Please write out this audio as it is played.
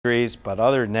degrees, but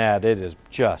other than that, it is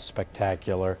just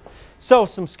spectacular. So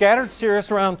some scattered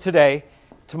cirrus around today.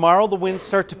 Tomorrow the winds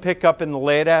start to pick up in the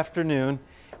late afternoon.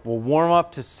 We'll warm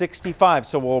up to 65,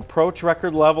 so we'll approach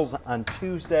record levels on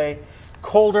Tuesday.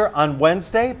 Colder on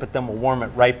Wednesday, but then we'll warm it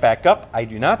right back up. I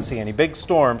do not see any big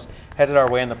storms headed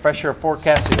our way in the fresh air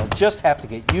forecast, so you'll just have to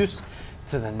get used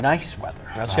to the nice weather.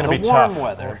 That's going to be tough. Warm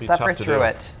weather. Suffer through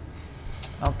it.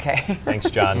 Okay. Thanks,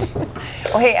 John.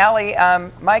 Well, hey, Allie,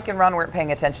 Mike and Ron weren't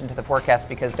paying attention to the forecast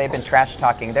because they've been trash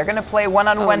talking. They're going to play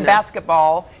one-on-one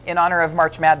basketball in honor of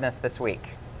March Madness this week.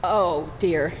 Oh,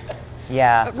 dear.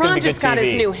 Yeah. Ron just got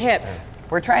his new hip.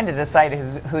 We're trying to decide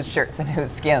whose shirts and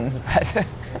whose skins, but...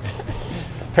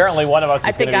 Apparently one of us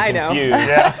is going to be confused.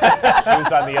 Yeah.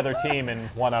 Who's on the other team in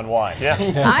one-on-one. Yeah.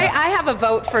 I have a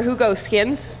vote for who goes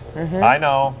skins. I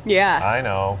know. Yeah. I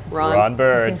know. Ron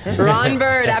Bird. Ron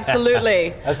Bird,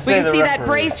 absolutely. We can see that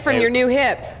brace from your new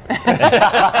hip. Okay,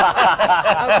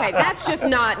 that's just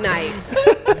not nice.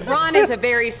 Ron is a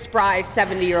very spry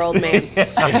 70-year-old man.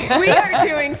 We are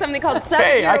doing something called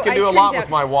Sub-Zero Hey, I can do a lot with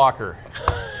my walker.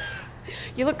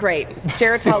 You look great.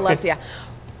 Geritol loves you.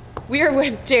 We are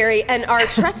with Jerry and our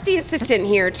trusty assistant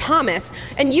here, Thomas,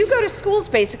 and you go to schools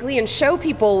basically and show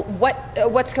people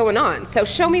what's going on. So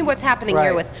show me what's happening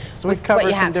here with So we what cover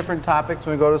you some have. different topics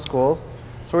when we go to school.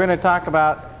 So we're going to talk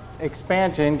about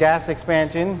expansion, gas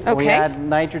expansion. When we Okay. add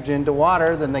nitrogen to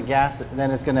water, then the gas, then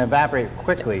it's going to evaporate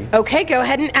quickly. Okay, go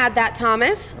ahead and add that,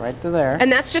 Thomas. Right to there.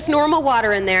 And that's just normal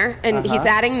water in there, and he's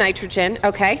adding nitrogen.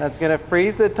 Okay. That's going to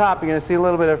freeze the top. You're going to see a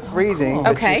little bit of freezing.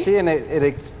 But Okay. you see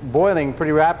it's boiling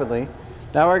pretty rapidly.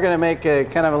 Now we're going to make a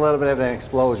kind of a little bit of an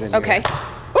explosion. Okay. Here.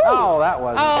 Ooh. Oh, that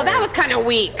was. Oh, that was kind of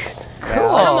weak. Cool.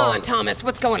 Come on, Thomas.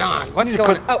 What's going on? What's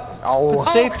going on? Oh,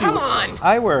 Safety come on.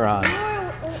 eyewear on.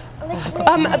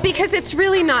 Because it's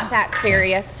really not that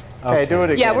serious. Okay, do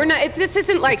it again. Yeah, we're not. This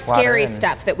isn't like just water scary and-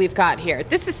 stuff that we've got here.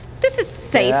 This is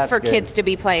safe that's for good. kids to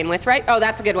be playing with, right? Oh,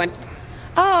 that's a good one.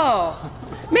 Oh,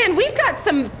 man, we've got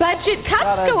some budget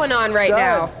cups going on right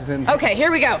now. Okay, here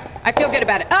we go. I feel good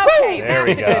about it. Okay, There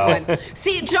that's we a good one.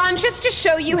 See, John, just to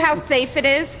show you how safe it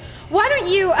is, why don't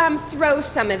you throw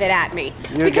some of it at me?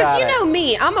 Because got you it. know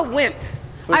me, I'm a wimp.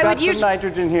 So we've got some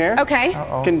nitrogen here. Okay.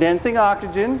 It's condensing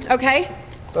oxygen. Okay.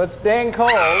 So it's dang cold.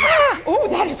 Oh,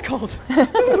 that is cold.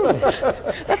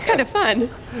 That's kind of fun.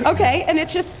 Okay, and it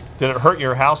just... Did it hurt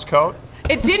your house coat?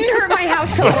 It didn't hurt my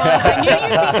house coat, Ron. I knew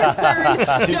you'd be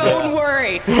concerned. Don't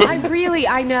worry.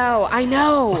 I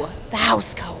know. The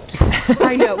house coat.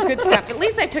 I know, good stuff. At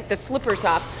least I took the slippers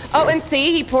off. Oh, and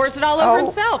see, he pours it all over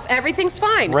himself. Everything's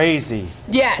fine. Crazy.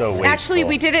 Yes, So actually, wasteful.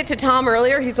 we did it to Tom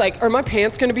earlier. He's like, are my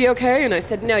pants going to be okay? And I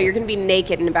said, no, you're going to be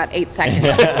naked in about 8 seconds.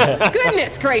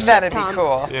 Goodness gracious, That'd be Tom.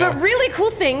 cool. But really cool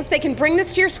things. They can bring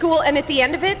this to your school, and at the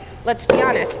end of it, let's be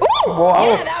honest. Ooh,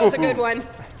 yeah, that was a good one.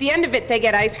 The end of it, they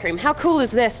get ice cream. How cool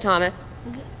is this, Thomas?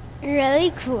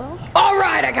 Really cool. All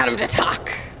right, I got him to talk.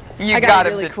 You I got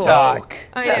him him really to cool. talk.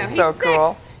 I know. That's He's so 6.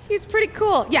 cool. He's pretty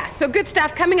cool. Yeah, so good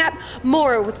stuff coming up.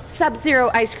 More with Sub-Zero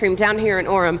ice cream down here in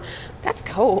Orem. That's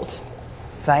cold.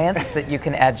 Science that you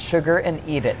can add sugar and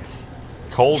eat it.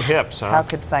 Cold hips, huh? How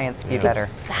could science be better?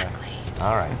 Exactly.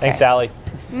 All right. Thanks, Allie.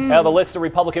 Now the list of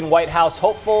Republican White House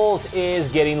hopefuls is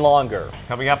getting longer.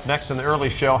 Coming up next in the early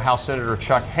show, House Senator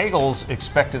Chuck Hagel's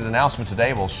expected announcement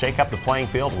today will shake up the playing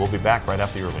field. We'll be back right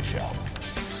after the early show.